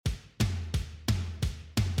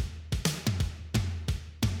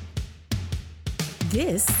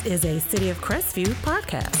This is a City of Crestview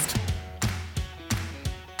podcast.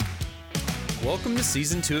 Welcome to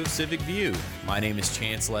Season 2 of Civic View. My name is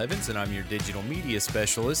Chance Levins, and I'm your digital media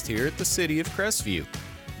specialist here at the City of Crestview.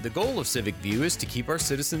 The goal of Civic View is to keep our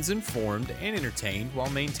citizens informed and entertained while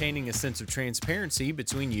maintaining a sense of transparency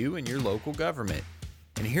between you and your local government.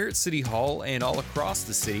 And here at City Hall and all across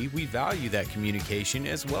the city, we value that communication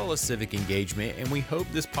as well as civic engagement, and we hope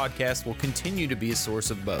this podcast will continue to be a source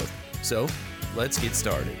of both. So, let's get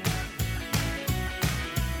started.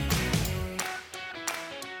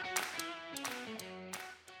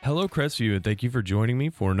 Hello, Crestview, and thank you for joining me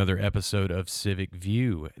for another episode of Civic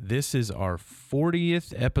View. This is our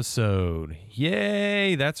 40th episode.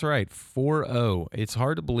 Yay! That's right, 4-0. It's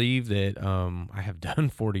hard to believe that I have done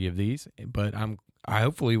 40 of these, but I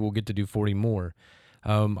hopefully will get to do 40 more.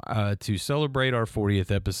 To celebrate our 40th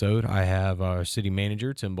episode, I have our city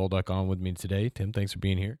manager, Tim Bolduc, on with me today. Tim, thanks for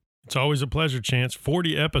being here. It's always a pleasure, Chance.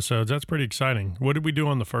 40 episodes. That's pretty exciting. What did we do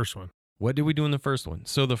on the first one? What did we do in the first one?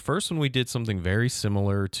 So the first one, we did something very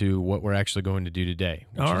similar to what we're actually going to do today.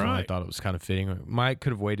 Which All is right. why I thought it was kind of fitting.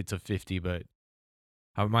 Could have waited to 50, but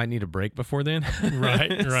I might need a break before then.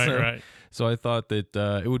 Right. So I thought that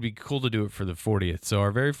it would be cool to do it for the 40th. So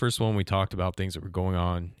our very first one, we talked about things that were going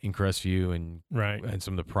on in Crestview and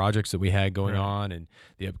some of the projects that we had going on and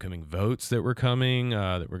the upcoming votes that were coming,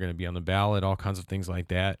 that were going to be on the ballot, all kinds of things like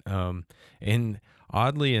that. And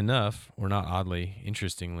oddly enough, or not oddly,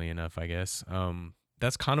 interestingly enough, I guess,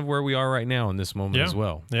 that's kind of where we are right now in this moment as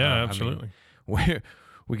well. Yeah, absolutely.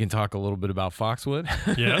 We can talk a little bit about Foxwood.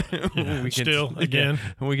 Yeah. We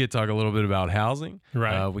could talk a little bit about housing.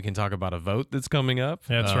 Right. We can talk about a vote that's coming up.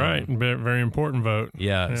 That's right. Very important vote.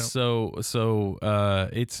 Yeah. So it's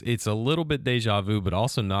a little bit deja vu, but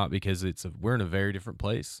also not, because we're in a very different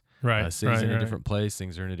place. Right. City's in a different place.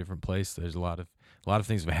 Things are in a different place. There's a lot of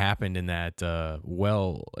things have happened in that.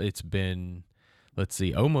 It's been, let's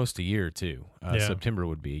see, almost a year too. September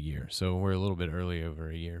would be a year. So we're a little bit early over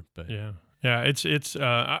a year, but Yeah, it's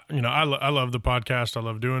I love the podcast. I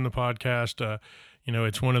love doing the podcast.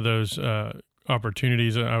 It's one of those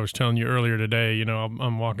opportunities. I was telling you earlier today,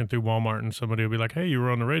 I'm walking through Walmart and somebody will be like, "Hey, you were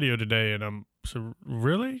on the radio today," and so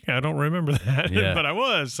really? I don't remember that, but I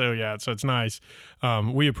was. So it's nice.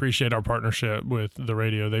 We appreciate our partnership with the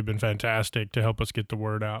radio. They've been fantastic to help us get the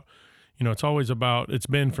word out. It's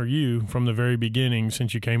been for you from the very beginning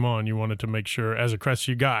since you came on. You wanted to make sure, as a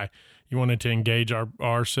Crestview guy, you wanted to engage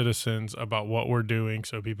our citizens about what we're doing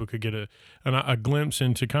so people could get a glimpse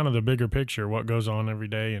into kind of the bigger picture, what goes on every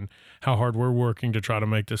day and how hard we're working to try to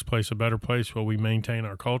make this place a better place while we maintain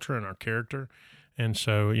our culture and our character. And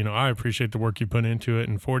so, I appreciate the work you put into it.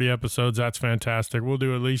 And 40 episodes, that's fantastic. We'll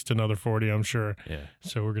do at least another 40, I'm sure. Yeah.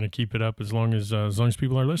 So we're going to keep it up as long as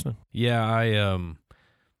people are listening. Yeah,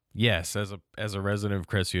 yes, as a resident of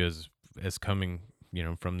Crestview, as coming,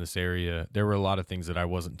 from this area, there were a lot of things that I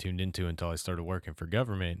wasn't tuned into until I started working for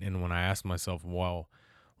government. And when I asked myself, well,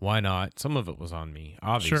 why not? Some of it was on me,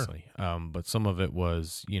 obviously. Sure. But some of it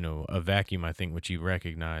was, a vacuum, I think, which you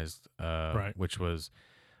recognized, which was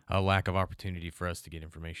a lack of opportunity for us to get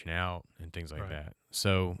information out and things like that.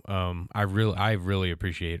 So I really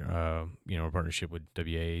appreciate, our partnership with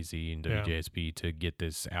WAAZ and WJSP to get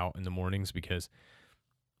this out in the mornings, because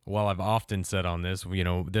while I've often said on this,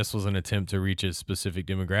 this was an attempt to reach a specific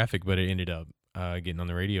demographic, but it ended up getting on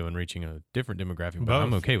the radio and reaching a different demographic. But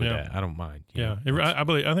I'm okay with that. I don't mind. I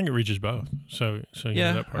think it reaches both. So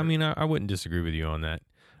that part. I mean, I wouldn't disagree with you on that.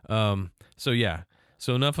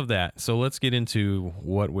 So enough of that. So let's get into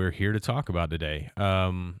what we're here to talk about today.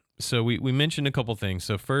 So we mentioned a couple things.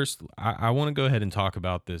 So first, I want to go ahead and talk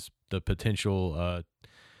about the potential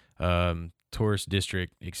tourist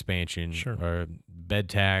district expansion, or bed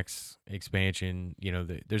tax expansion.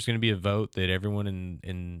 There's going to be a vote that everyone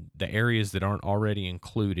in the areas that aren't already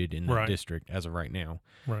included in the district as of right now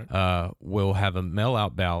will have a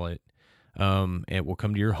mail-out ballot. It will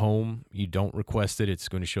come to your home. You don't request it. It's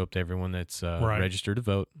going to show up to everyone that's registered to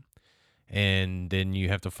vote. And then you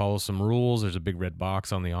have to follow some rules. There's a big red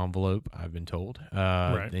box on the envelope, I've been told.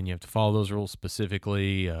 Then you have to follow those rules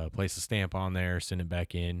specifically, place a stamp on there, send it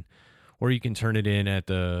back in. Or you can turn it in at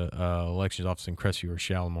the elections office in Crestview or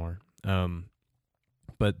Shalimar.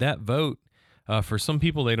 But that vote, for some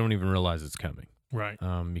people, they don't even realize it's coming. Right.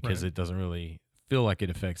 Because it doesn't really feel like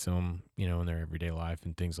it affects them, in their everyday life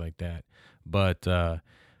and things like that. But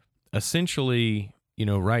essentially,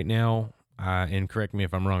 right now, and correct me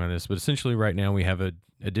if I'm wrong on this, but essentially right now we have a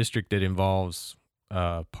district that involves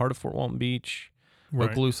part of Fort Walton Beach,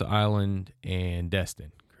 Okaloosa Island, and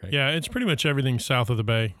Destin. Correct? Yeah, it's pretty much everything south of the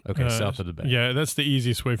bay. Okay, south of the bay. Yeah, that's the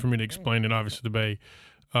easiest way for me to explain it. Obviously, the bay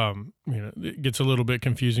it gets a little bit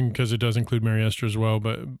confusing because it does include Mary Esther as well,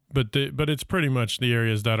 but it's pretty much the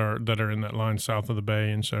areas that are in that line south of the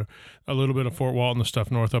bay, and so a little bit of Fort Walton, the stuff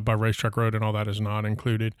north up by Racetrack Road, and all that is not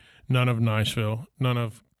included. None of Niceville, none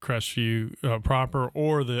of Crestview proper,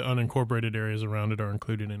 or the unincorporated areas around it are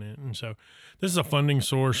included in it. And so this is a funding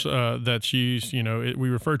source that's used. We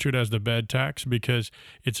refer to it as the bed tax because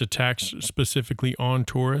it's a tax specifically on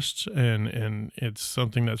tourists, and it's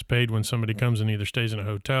something that's paid when somebody comes and either stays in a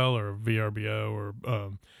hotel or a VRBO or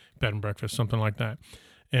bed and breakfast, something like that.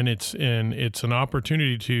 And it's an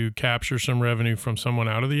opportunity to capture some revenue from someone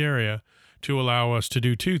out of the area to allow us to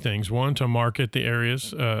do two things. One, to market the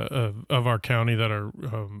areas of our county that are,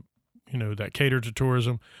 that cater to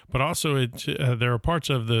tourism, but also there are parts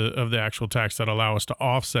of the actual tax that allow us to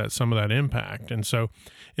offset some of that impact. And so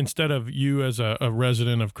instead of you as a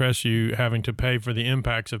resident of Crestview having to pay for the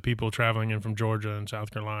impacts of people traveling in from Georgia and South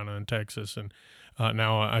Carolina and Texas, and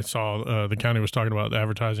now I saw the county was talking about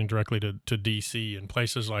advertising directly to D.C. and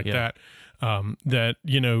places like that. That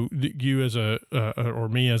you as or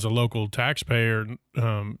me as a local taxpayer,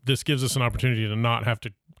 this gives us an opportunity to not have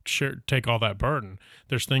to take all that burden.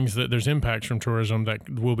 There's there's impacts from tourism that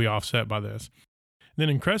will be offset by this. Then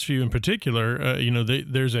in Crestview in particular,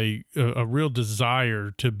 there's a real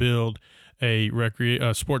desire to build a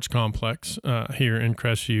sports complex here in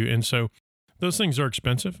Crestview, and so those things are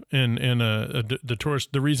expensive, and the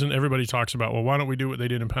tourist. The reason everybody talks about, well, why don't we do what they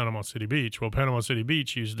did in Panama City Beach? Well, Panama City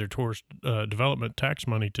Beach used their tourist development tax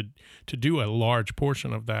money to do a large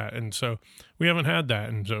portion of that, and so we haven't had that.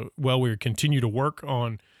 And so, we continue to work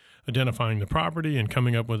on identifying the property and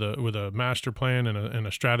coming up with a master plan and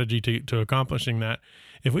a strategy to accomplishing that.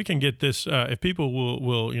 If we can get this, if people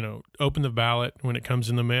will open the ballot when it comes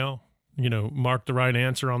in the mail, mark the right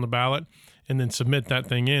answer on the ballot, and then submit that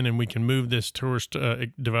thing in, and we can move this tourist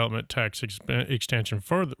development tax extension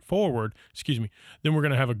forward, then we're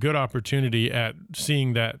going to have a good opportunity at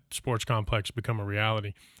seeing that sports complex become a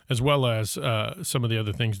reality, as well as some of the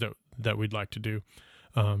other things that we'd like to do,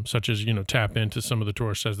 such as, tap into some of the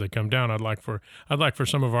tourists as they come down. I'd like for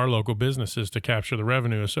some of our local businesses to capture the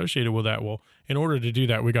revenue associated with that. Well, in order to do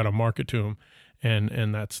that, we got to market to them.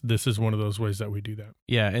 And this is one of those ways that we do that.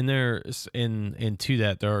 Yeah, and there's to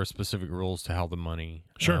that there are specific rules to how the money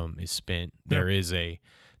is spent. There is a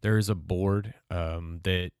board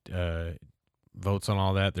that votes on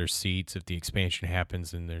all that. There's seats if the expansion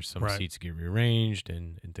happens, and there's some seats get rearranged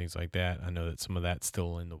and things like that. I know that some of that's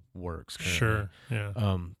still in the works currently. Sure,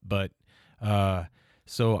 yeah.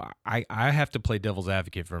 So I have to play devil's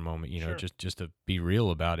advocate for a moment, just to be real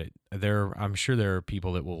about it. I'm sure there are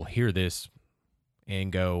people that will hear this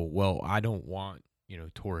and go, well, I don't want,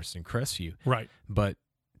 tourists in Crestview. Right. But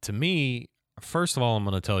to me, first of all, I'm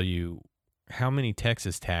going to tell you how many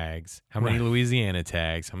Texas tags, how many Louisiana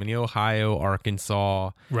tags, how many Ohio,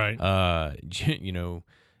 Arkansas. Right.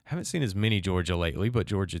 Haven't seen as many Georgia lately, but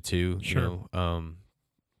Georgia too. Sure.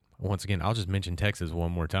 Once again, I'll just mention Texas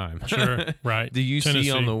one more time. Sure. Right. Do you Tennessee.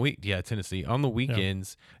 see on the week? Yeah, Tennessee on the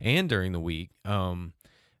weekends and during the week, a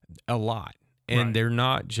lot, and they're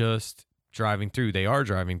not just driving through. They are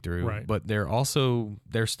driving through, but they're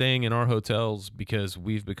staying in our hotels because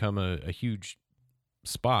we've become a huge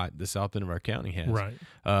spot the south end of our county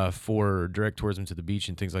has for direct tourism to the beach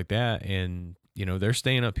and things like that. And they're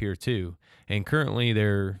staying up here too. And currently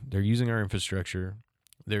they're using our infrastructure,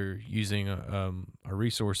 they're using our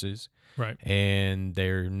resources, and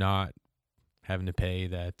they're not having to pay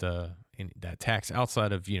that tax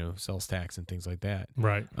outside of sales tax and things like that.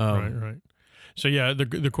 Right. So yeah,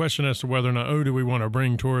 the question as to whether or not, do we want to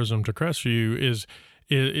bring tourism to Crestview is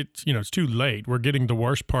it's too late. We're getting the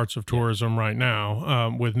worst parts of tourism right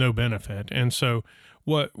now with no benefit. And so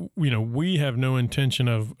we have no intention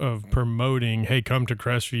of promoting, hey, come to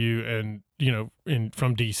Crestview and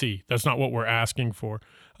from DC. That's not what we're asking for.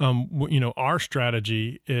 Our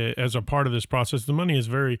strategy as a part of this process, the money is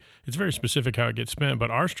very specific how it gets spent, but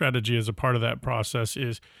our strategy as a part of that process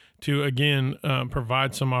is to, again,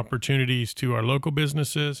 provide some opportunities to our local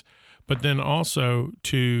businesses, but then also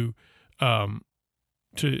to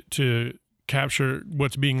capture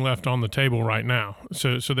what's being left on the table right now.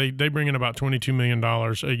 So they bring in about $22 million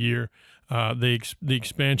a year. The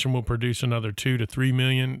expansion will produce another $2 to $3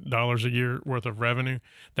 million a year worth of revenue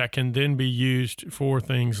that can then be used for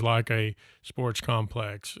things like a sports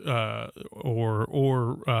complex or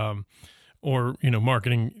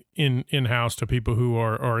marketing in-house to people who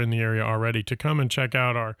are in the area already to come and check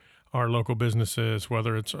out our local businesses,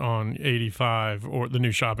 whether it's on 85 or the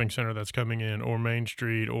new shopping center that's coming in, or Main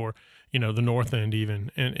Street, or the North End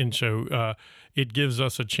even, and so it gives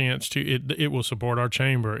us a chance to it will support our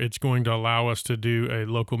chamber. It's going to allow us to do a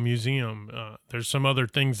local museum. There's some other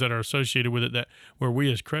things that are associated with it that where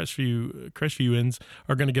we as Crestviewians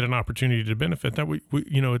are going to get an opportunity to benefit that we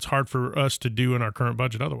it's hard for us to do in our current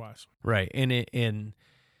budget otherwise. Right, and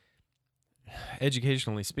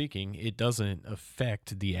educationally speaking, it doesn't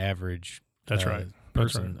affect the average That's right.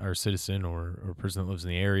 person or citizen or person that lives in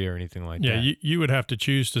the area or anything like that. Yeah, you would have to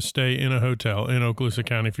choose to stay in a hotel in Okaloosa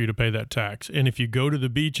County for you to pay that tax. And if you go to the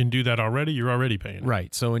beach and do that already, you're already paying it.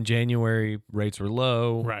 Right. So in January, rates were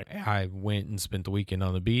low. Right. I went and spent the weekend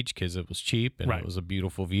on the beach because it was cheap and Right. it was a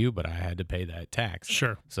beautiful view, but I had to pay that tax.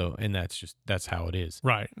 Sure. So, and that's how it is.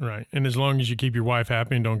 Right. And as long as you keep your wife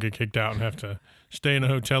happy and don't get kicked out and have to stay in a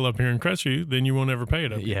hotel up here in Crestview, then you won't ever pay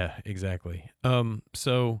it up here. Yeah, exactly.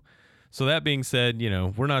 So that being said,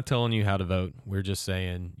 we're not telling you how to vote. We're just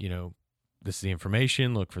saying, this is the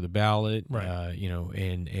information. Look for the ballot, Right.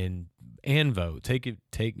 and vote.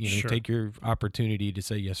 Sure. Take your opportunity to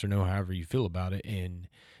say yes or no, however you feel about it, and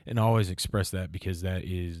always express that because that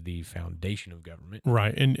is the foundation of government.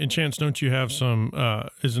 Right. And Chance, don't you have some,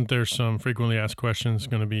 isn't there some frequently asked questions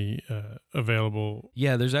going to be available?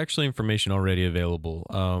 Yeah, there's actually information already available.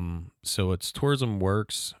 So it's Tourism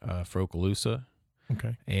Works for Okaloosa.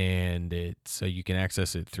 Okay. And so you can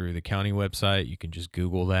access it through the county website. You can just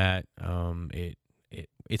Google that.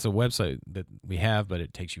 It's a website that we have, but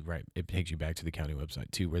it takes you back to the county website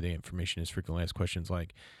too, where the information is frequently asked questions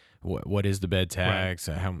like, what is the bed tax?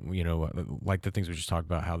 Right. How like the things we just talked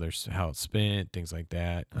about, how it's spent, things like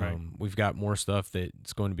that. Right. We've got more stuff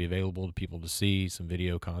that's going to be available to people to see, some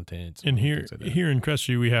video content. And here things like that. here in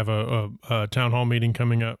Crestview, we have a town hall meeting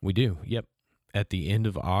coming up. We do. Yep. At the end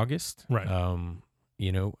of August. Right.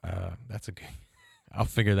 That's a good. I'll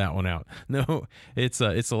figure that one out. No, it's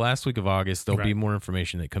the last week of August. There'll be Right. more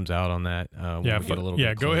information that comes out on that. When we get a little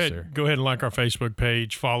bit go closer. ahead. Go ahead and like our Facebook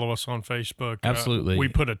page. Follow us on Facebook. Absolutely. We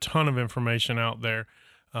put a ton of information out there.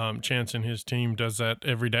 Chance and his team does that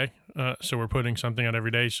every day. So we're putting something out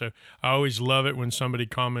every day. So I always love it when somebody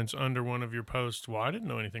comments under one of your posts, well, I didn't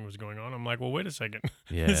know anything was going on. I'm like, well, wait a second.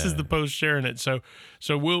 Yeah. This is the post sharing it. So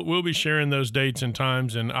we'll be sharing those dates and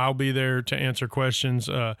times, and I'll be there to answer questions.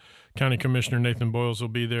 County Commissioner Nathan Boyles will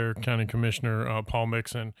be there. County Commissioner Paul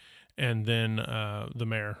Mixon. And then the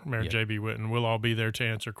Mayor J.B. Witten. We'll all be there to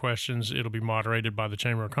answer questions. It'll be moderated by the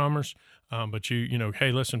Chamber of Commerce. But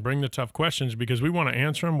hey, listen, bring the tough questions because we want to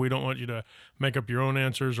answer them. We don't want you to make up your own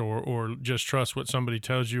answers or just trust what somebody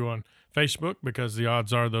tells you on Facebook because the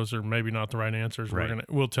odds are those are maybe not the right answers. Right.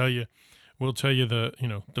 We'll tell you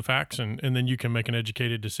the facts, and then you can make an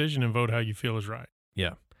educated decision and vote how you feel is right.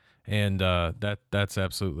 Yeah, and that's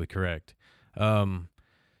absolutely correct.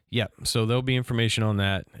 Yeah, so there'll be information on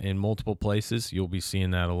that in multiple places. You'll be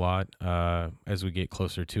seeing that a lot as we get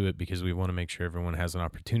closer to it because we want to make sure everyone has an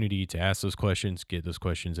opportunity to ask those questions, get those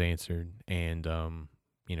questions answered, and and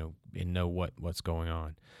know what's going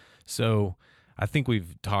on. So I think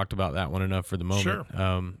we've talked about that one enough for the moment.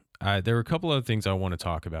 Sure. There were a couple other things I want to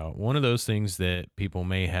talk about. One of those things that people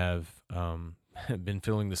may have been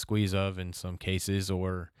feeling the squeeze of in some cases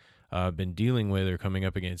or been dealing with or coming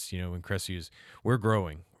up against, in Crestview, we're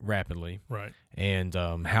growing rapidly. Right. And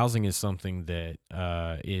housing is something that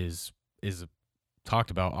is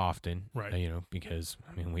talked about often, Right. because,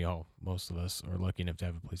 most of us are lucky enough to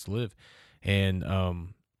have a place to live.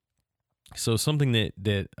 And so something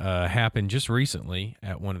that happened just recently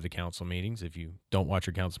at one of the council meetings, if you don't watch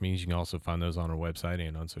your council meetings, you can also find those on our website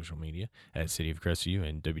and on social media at City of Crestview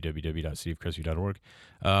and www.cityofcrestview.org.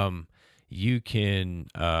 You can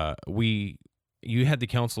you had the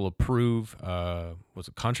council approve was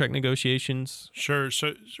it contract negotiations? Sure.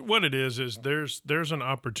 So what it is there's an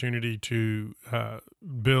opportunity to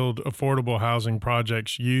build affordable housing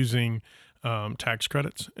projects using tax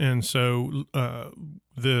credits, and so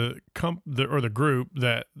the group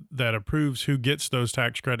that approves who gets those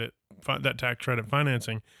tax credit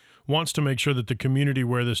financing wants to make sure that the community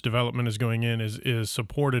where this development is going in is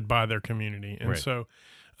supported by their community, and Right. so.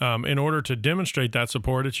 In order to demonstrate that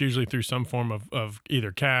support, it's usually through some form of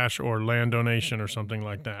either cash or land donation or something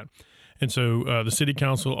like that. And so the city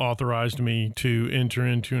council authorized me to enter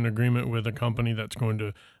into an agreement with a company that's going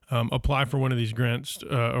to apply for one of these grants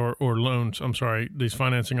or loans, these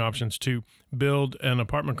financing options to build an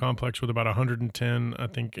apartment complex with about 110, I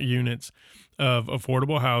think, units of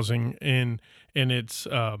affordable housing. And it's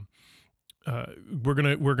we're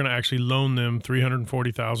gonna actually loan them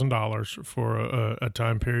 $340,000 for a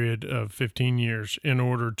time period of 15 years in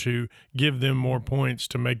order to give them more points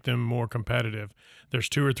to make them more competitive. There's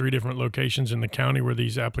 2 or 3 different locations in the county where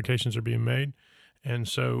these applications are being made, and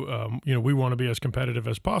so we want to be as competitive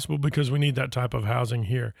as possible because we need that type of housing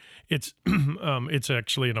here. It's it's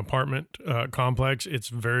actually an apartment complex. It's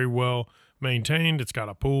very well maintained. It's got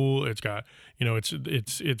a pool. It's got,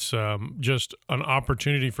 it's just an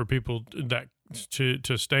opportunity for people that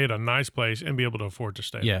to stay at a nice place and be able to afford to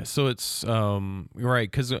stay. Yeah. So it's right,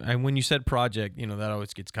 because when you said project, that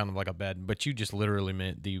always gets kind of like a bad, but you just literally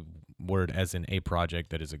meant the word as in a project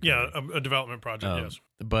that is a development project. Yes.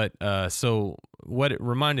 But so what it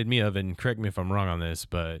reminded me of, and correct me if I'm wrong on this,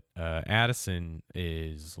 but Addison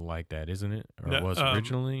is like that, isn't it? Or was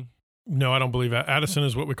originally? No, I don't believe that. Addison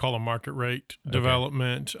is what we call a market rate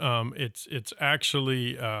development. It's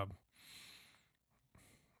actually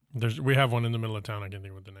we have one in the middle of town. I can't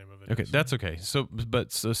think of what the name of it is. That's okay. So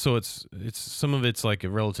it's some of it's like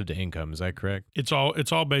relative to income. Is that correct? It's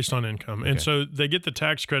all based on income, and so they get the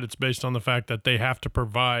tax credits based on the fact that they have to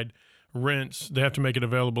provide rents. They have to make it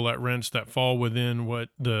available at rents that fall within what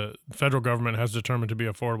the federal government has determined to be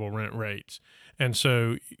affordable rent rates. And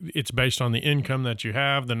so it's based on the income that you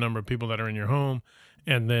have, the number of people that are in your home,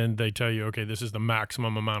 and then they tell you, okay, this is the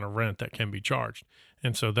maximum amount of rent that can be charged.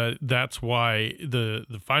 And so that's why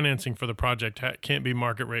the financing for the project can't be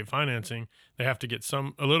market rate financing. They have to get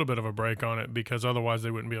a little bit of a break on it because otherwise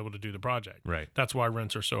they wouldn't be able to do the project. Right. That's why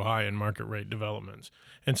rents are so high in market rate developments.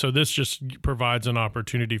 And so this just provides an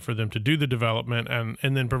opportunity for them to do the development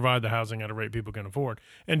and then provide the housing at a rate people can afford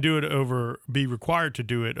and be required to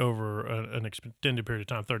do it over an extended period of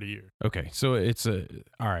time, 30 years. Okay. So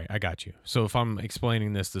all right, I got you. So if I'm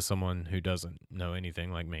explaining this to someone who doesn't know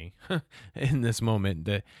anything like me in this moment,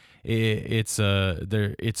 that it's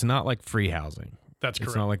not like free housing. That's correct.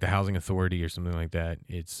 It's not like the housing authority or something like that.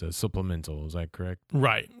 It's supplemental. Is that correct?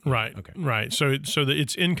 Right. Okay. Right. So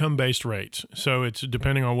it's income based rates. So it's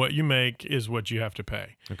depending on what you make is what you have to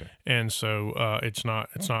pay. Okay. And so it's not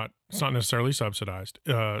necessarily subsidized.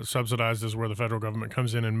 Subsidized is where the federal government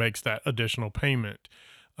comes in and makes that additional payment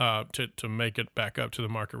to make it back up to the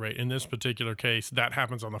market rate. In this particular case, that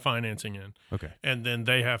happens on the financing end. Okay. And then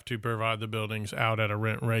they have to provide the buildings out at a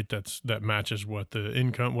rent rate that matches what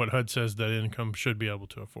HUD says that income should be able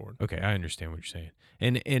to afford. Okay, I understand what you're saying.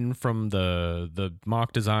 And from the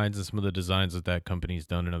mock designs and some of the designs that company's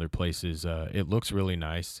done in other places, it looks really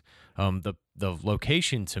nice. The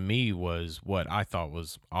location to me was what I thought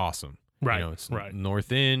was awesome. Right. It's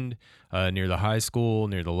North End, near the high school,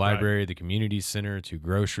 near the library, the community center, to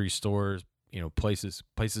grocery stores, places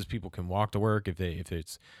people can walk to work if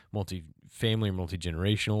it's multi-family or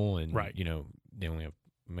multi-generational, and they only have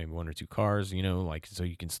maybe 1 or 2 cars, so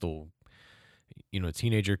you can still, a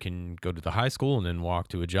teenager can go to the high school and then walk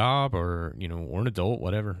to a job, or or an adult,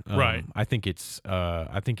 whatever. Right. I think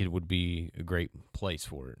it would be a great place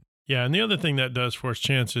for it. Yeah, and the other thing that does force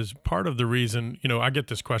chance is part of the reason, I get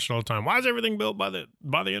this question all the time. Why is everything built by the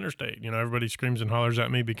interstate? Everybody screams and hollers at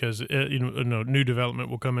me because new development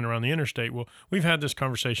will come in around the interstate. Well, we've had this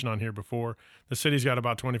conversation on here before. The city's got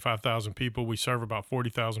about 25,000 people. We serve about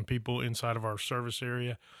 40,000 people inside of our service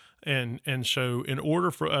area. And so in order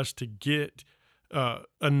for us to get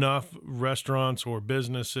enough restaurants or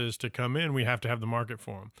businesses to come in, we have to have the market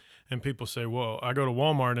for them. And people say, well, I go to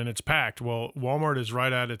Walmart and it's packed. Well, Walmart is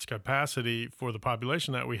right at its capacity for the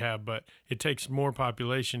population that we have, but it takes more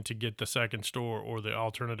population to get the second store or the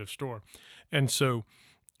alternative store. And so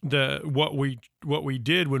what we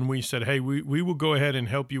did when we said, hey, we will go ahead and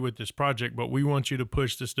help you with this project, but we want you to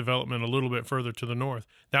push this development a little bit further to the north.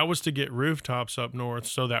 That was to get rooftops up north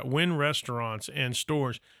so that when restaurants and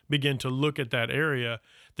stores begin to look at that area,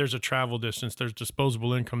 there's a travel distance, there's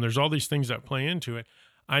disposable income, there's all these things that play into it.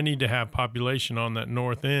 I need to have population on that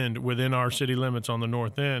north end within our city limits on the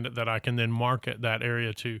north end that I can then market that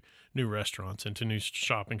area to new restaurants and to new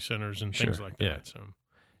shopping centers and things like that. Yeah. So,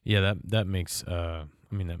 yeah, that makes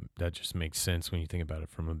that just makes sense when you think about it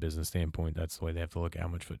from a business standpoint. That's the way they have to look at how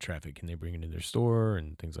much foot traffic can they bring into their store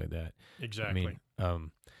and things like that. Exactly.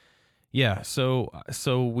 Yeah. So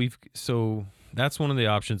that's one of the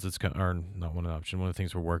options or not one of the options. One of the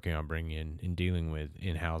things we're working on bringing in dealing with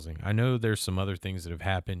in housing. I know there's some other things that have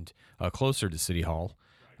happened closer to City Hall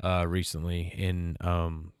recently.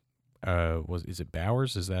 Is it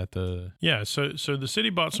Bowers? Is that the? Yeah. So the city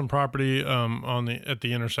bought some property at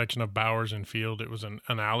the intersection of Bowers and Field. It was an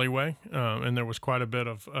alleyway, and there was quite a bit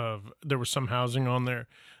there was some housing on there.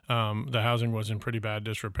 The housing was in pretty bad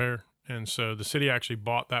disrepair. And so the city actually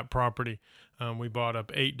bought that property. We bought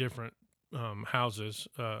up 8 different houses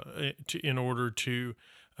in order to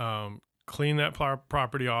clean that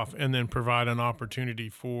property off and then provide an opportunity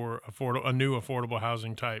for a new affordable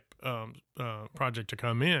housing type project to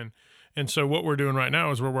come in. And so what we're doing right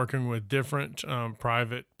now is we're working with different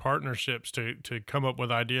private partnerships to come up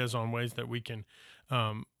with ideas on ways that we can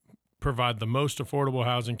provide the most affordable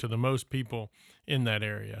housing to the most people in that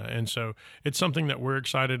area. And so it's something that we're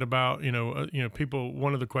excited about. People,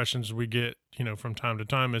 one of the questions we get, from time to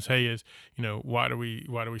time is, hey, why do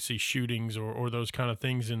we see shootings or those kind of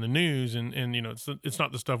things in the news? And it's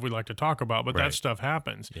not the stuff we like to talk about, but that stuff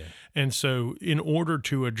happens. Yeah. And so in order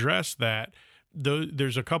to address that,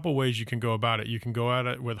 there's a couple ways you can go about it. You can go at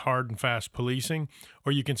it with hard and fast policing,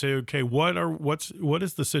 or you can say, okay, what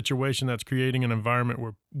is the situation that's creating an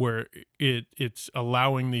environment where it's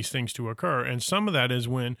allowing these things to occur? And some of that is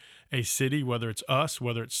when a city, whether it's us,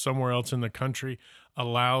 whether it's somewhere else in the country,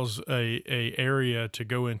 allows a area to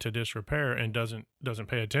go into disrepair and doesn't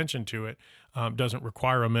pay attention to it, doesn't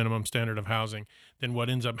require a minimum standard of housing. Then what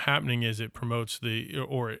ends up happening is it promotes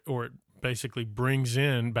or it basically brings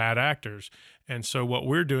in bad actors. And so what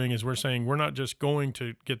we're doing is we're saying we're not just going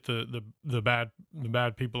to get the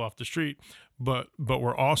bad people off the street, but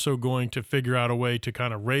we're also going to figure out a way to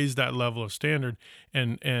kind of raise that level of standard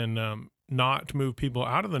and not move people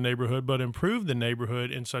out of the neighborhood, but improve the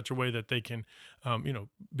neighborhood in such a way that they can,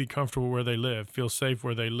 be comfortable where they live, feel safe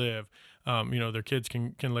where they live. Their kids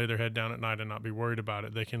can lay their head down at night and not be worried about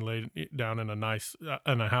it. They can lay down in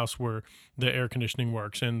a house where the air conditioning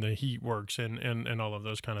works and the heat works and all of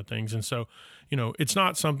those kind of things. And so, it's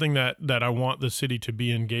not something that I want the city to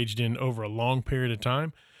be engaged in over a long period of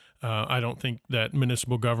time. I don't think that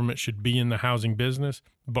municipal government should be in the housing business,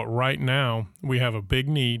 but right now we have a big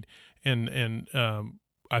need, and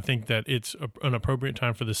I think that it's an appropriate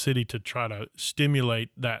time for the city to try to stimulate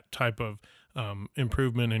that type of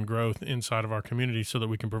improvement and growth inside of our community so that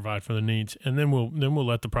we can provide for the needs, and then we'll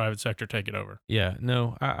let the private sector take it over. Yeah,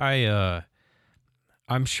 no, I'm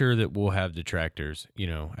sure that we'll have detractors,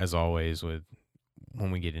 as always when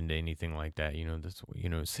we get into anything like that,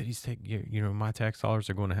 cities take, my tax dollars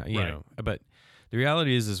are going to, know, but the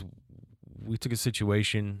reality is we took a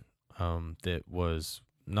situation that was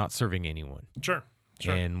not serving anyone. Sure.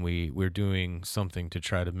 And we're doing something to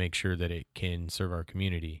try to make sure that it can serve our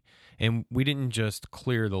community. And we didn't just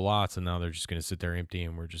clear the lots and now they're just going to sit there empty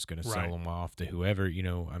and we're just going to sell them off to whoever,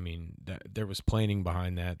 there was planning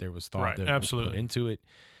behind that. There was thought that was put into it.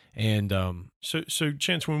 And so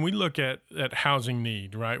Chance, when we look at housing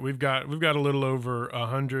need, right, we've got a little over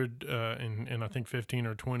 100 and I think 15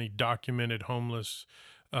 or 20 documented homeless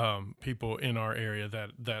people in our area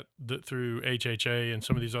that through HHA and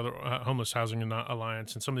some of these other Homeless Housing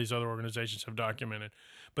Alliance and some of these other organizations have documented.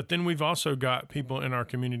 But then we've also got people in our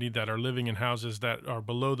community that are living in houses that are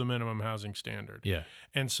below the minimum housing standard. Yeah.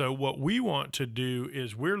 And so what we want to do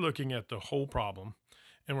is we're looking at the whole problem.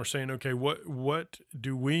 And we're saying, okay, what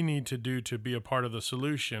do we need to do to be a part of the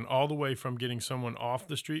solution, all the way from getting someone off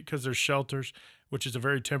the street, because there's shelters, which is a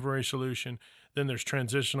very temporary solution. Then there's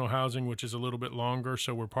transitional housing, which is a little bit longer.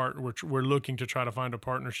 So we're looking to try to find a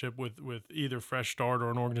partnership with either Fresh Start or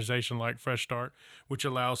an organization like Fresh Start, which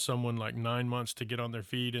allows someone like 9 months to get on their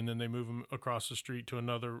feet, and then they move them across the street to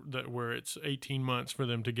another where it's 18 months for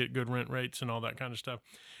them to get good rent rates and all that kind of stuff.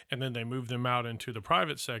 And then they move them out into the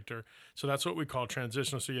private sector. So that's what we call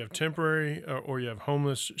transitional. So you have temporary or you have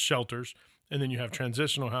homeless shelters, and then you have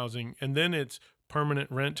transitional housing, and then it's permanent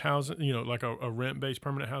rent housing, like a rent-based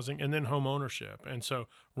permanent housing, and then home ownership. And so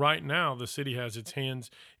right now the city has its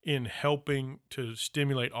hands in helping to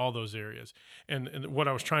stimulate all those areas. And what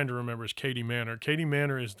I was trying to remember is Katy Manor. Katy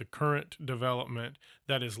Manor is the current development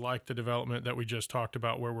that is like the development that we just talked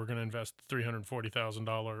about, where we're going to invest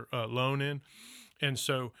 $340,000 loan in. And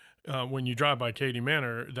so when you drive by Katy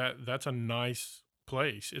Manor, that's a nice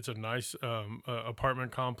place. It's a nice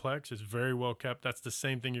apartment complex. It's very well kept. That's the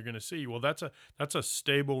same thing you're going to see. Well, that's a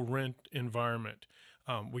stable rent environment.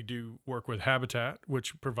 We do work with Habitat,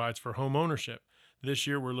 which provides for home ownership. This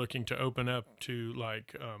year, we're looking to open up to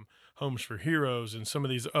Homes for Heroes and some of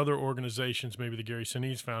these other organizations, maybe the Gary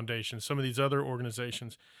Sinise Foundation, some of these other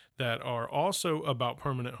organizations that are also about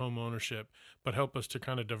permanent home ownership, but help us to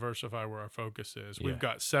kind of diversify where our focus is. Yeah. We've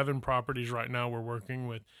got 7 properties right now we're working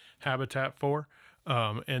with Habitat for.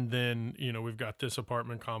 And then, we've got this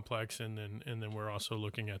apartment complex, and then we're also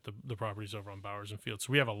looking at the properties over on Bowers and Fields.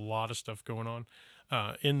 So we have a lot of stuff going on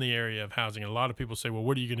in the area of housing. And a lot of people say, well,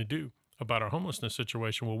 what are you going to do about our homelessness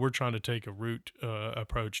situation? Well, we're trying to take a root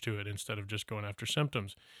approach to it instead of just going after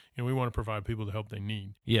symptoms. We want to provide people the help they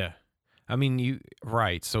need. Yeah. I mean,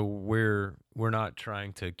 right. So we're not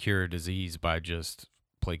trying to cure a disease by just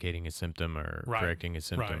placating a symptom or correcting a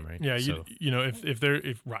symptom, right? Yeah, so,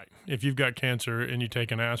 if you've got cancer and you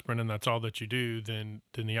take an aspirin and that's all that you do, then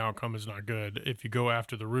the outcome is not good. If you go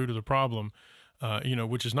after the root of the problem,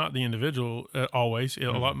 which is not the individual always. In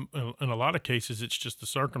a lot of cases, it's just the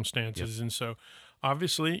circumstances, and so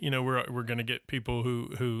obviously, we're going to get people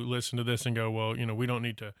who listen to this and go, well, we don't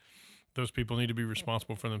need to. Those people need to be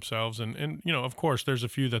responsible for themselves, and of course, there's a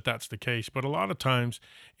few that's the case, but a lot of times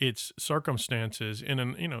it's circumstances, and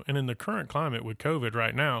in the current climate with COVID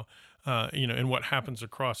right now, and what happens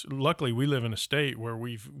across. Luckily, we live in a state where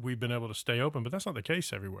we've been able to stay open, but that's not the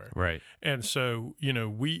case everywhere. Right. And so,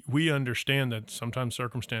 we understand that sometimes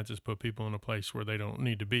circumstances put people in a place where they don't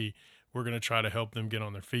need to be. We're going to try to help them get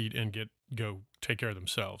on their feet and go take care of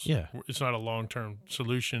themselves. Yeah. It's not a long-term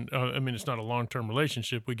solution. It's not a long-term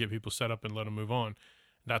relationship. We get people set up and let them move on.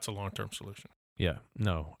 That's a long-term solution. Yeah,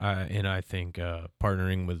 no. I think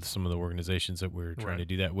partnering with some of the organizations that we're trying to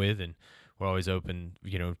do that with, and we're always open,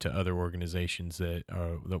 to other organizations that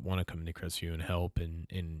want to come into Crestview and help. And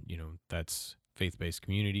that's faith-based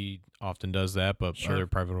community often does that, but other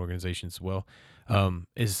private organizations as well.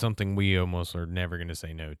 Is something we almost are never going to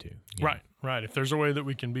say no to. Right. If there's a way that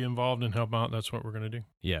we can be involved and help out, that's what we're going to do.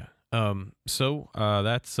 Yeah. So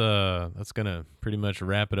that's going to pretty much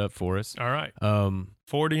wrap it up for us. All right.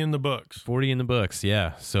 40 in the books. 40 in the books.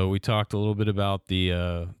 Yeah. So we talked a little bit about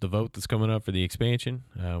the vote that's coming up for the expansion.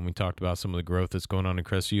 We talked about some of the growth that's going on in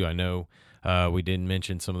Crestview. I know we didn't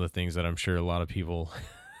mention some of the things that I'm sure a lot of people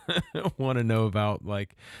want to know about,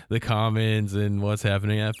 like the commons and what's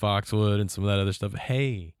happening at Foxwood and some of that other stuff.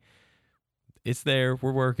 Hey, it's there.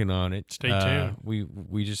 We're working on it. Stay tuned.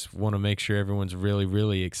 We just want to make sure everyone's really,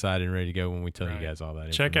 really excited and ready to go when we tell you guys all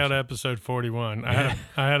that. Check out episode 41. I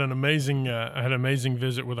had an amazing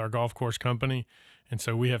visit with our golf course company, and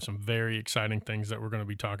so we have some very exciting things that we're going to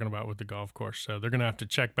be talking about with the golf course. So they're going to have to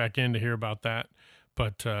check back in to hear about that.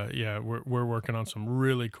 But we're working on some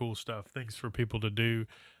really cool stuff. Things for people to do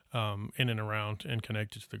in and around and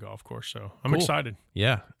connected to the golf course. So I'm excited.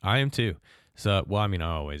 Yeah, I am too. So, I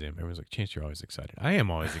always am. Everyone's like, Chance, you're always excited. I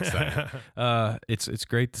am always excited. It's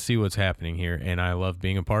great to see what's happening here, and I love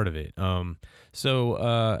being a part of it. So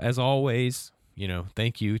as always,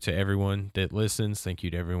 thank you to everyone that listens. Thank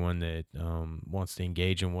you to everyone that wants to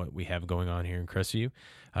engage in what we have going on here in Crestview.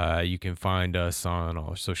 You can find us on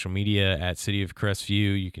all our social media at City of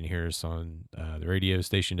Crestview. You can hear us on the radio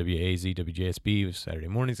station WAZ, WJSB, Saturday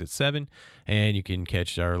mornings at 7. And you can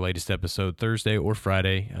catch our latest episode Thursday or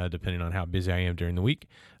Friday, depending on how busy I am during the week,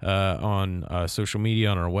 on social media,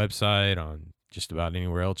 on our website, on just about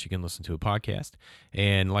anywhere else you can listen to a podcast.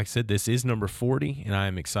 And like I said, this is number 40, and I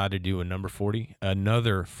am excited to do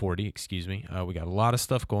another 40, excuse me. We got a lot of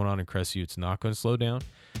stuff going on in Crestview. It's not going to slow down.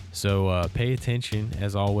 So pay attention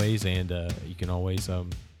as always, and you can always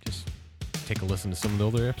just take a listen to some of the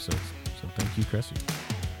older episodes. So thank you, Crestview.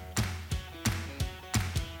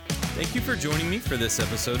 Thank you for joining me for this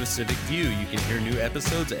episode of Civic View. You can hear new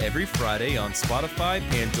episodes every Friday on Spotify,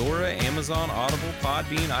 Pandora, Amazon, Audible,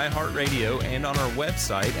 Podbean, iHeartRadio, and on our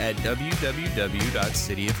website at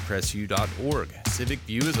www.cityofcrestview.org. Civic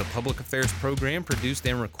View is a public affairs program produced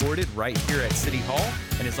and recorded right here at City Hall,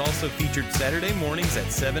 and is also featured Saturday mornings at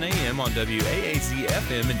 7 a.m. on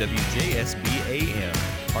WAAZ-FM and WJSB AM.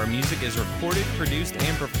 Our music is recorded, produced,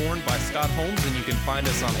 and performed by Scott Holmes, and you can find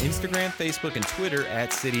us on Instagram, Facebook, and Twitter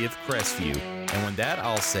at City of Crestview. And with that,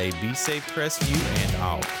 I'll say be safe, Crestview, and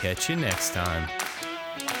I'll catch you next time.